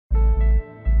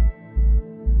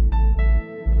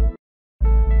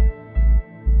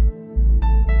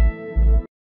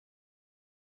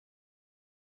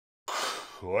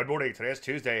Good morning. Today is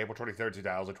Tuesday, April 23rd,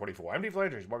 2024. I'm Dave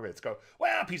Landry. Let's go.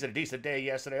 Well, piece of a decent day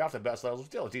yesterday. Off the best levels.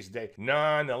 Still a decent day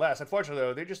nonetheless. Unfortunately,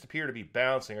 though, they just appear to be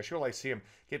bouncing. I sure like to see them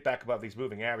get back above these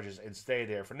moving averages and stay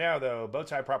there. For now, though, bow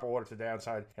tie proper order to the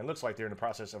downside and looks like they're in the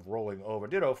process of rolling over.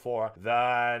 Ditto for the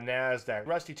NASDAQ.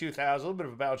 Rusty 2000, a little bit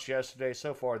of a bounce yesterday.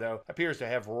 So far, though, appears to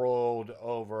have rolled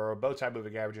over bow tie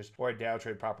moving averages or a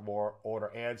downtrend proper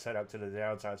order and set up to the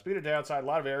downside. Speed of downside, a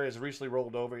lot of areas recently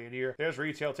rolled over in here. There's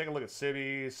retail. Take a look at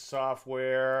cities,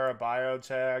 software,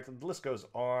 biotech. The list goes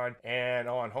on and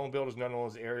on. Home builders, none of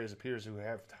those areas appears to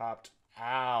have topped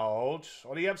out.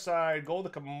 On the upside, gold, the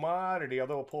commodity,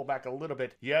 although it pulled back a little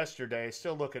bit yesterday,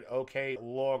 still looking okay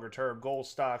longer term. Gold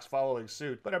stocks following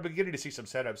suit, but I'm beginning to see some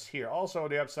setups here. Also on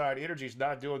the upside, energy's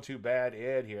not doing too bad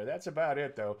in here. That's about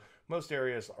it, though. Most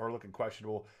areas are looking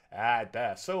questionable at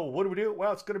best. So what do we do?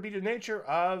 Well, it's going to be the nature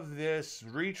of this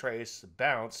retrace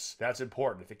bounce that's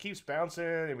important. If it keeps bouncing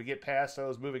and we get past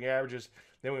those moving averages,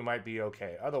 then we might be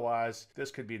okay. Otherwise,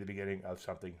 this could be the beginning of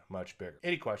something much bigger.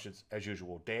 Any questions, as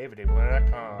usual, Dave at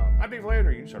DaveLandry.com. I'm Dave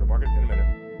Landry. You can start a market in a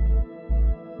minute.